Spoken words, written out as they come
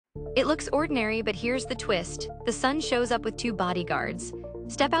It looks ordinary, but here's the twist. The sun shows up with two bodyguards.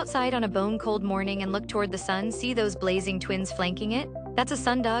 Step outside on a bone-cold morning and look toward the sun, see those blazing twins flanking it? That's a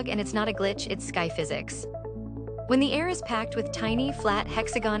sundog, and it's not a glitch, it's sky physics. When the air is packed with tiny, flat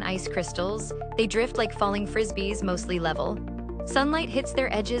hexagon ice crystals, they drift like falling frisbees, mostly level. Sunlight hits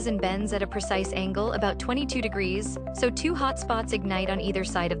their edges and bends at a precise angle, about 22 degrees, so two hot spots ignite on either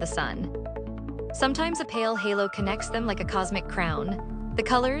side of the sun. Sometimes a pale halo connects them like a cosmic crown. The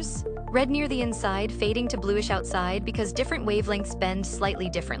colors? Red near the inside, fading to bluish outside because different wavelengths bend slightly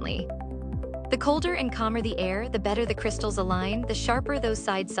differently. The colder and calmer the air, the better the crystals align, the sharper those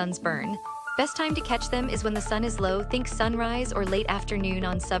side suns burn. Best time to catch them is when the sun is low, think sunrise or late afternoon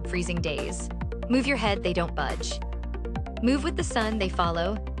on sub-freezing days. Move your head, they don't budge. Move with the sun, they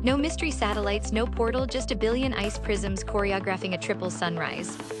follow. No mystery satellites, no portal, just a billion ice prisms choreographing a triple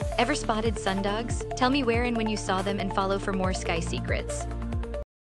sunrise. Ever spotted sundogs? Tell me where and when you saw them and follow for more sky secrets.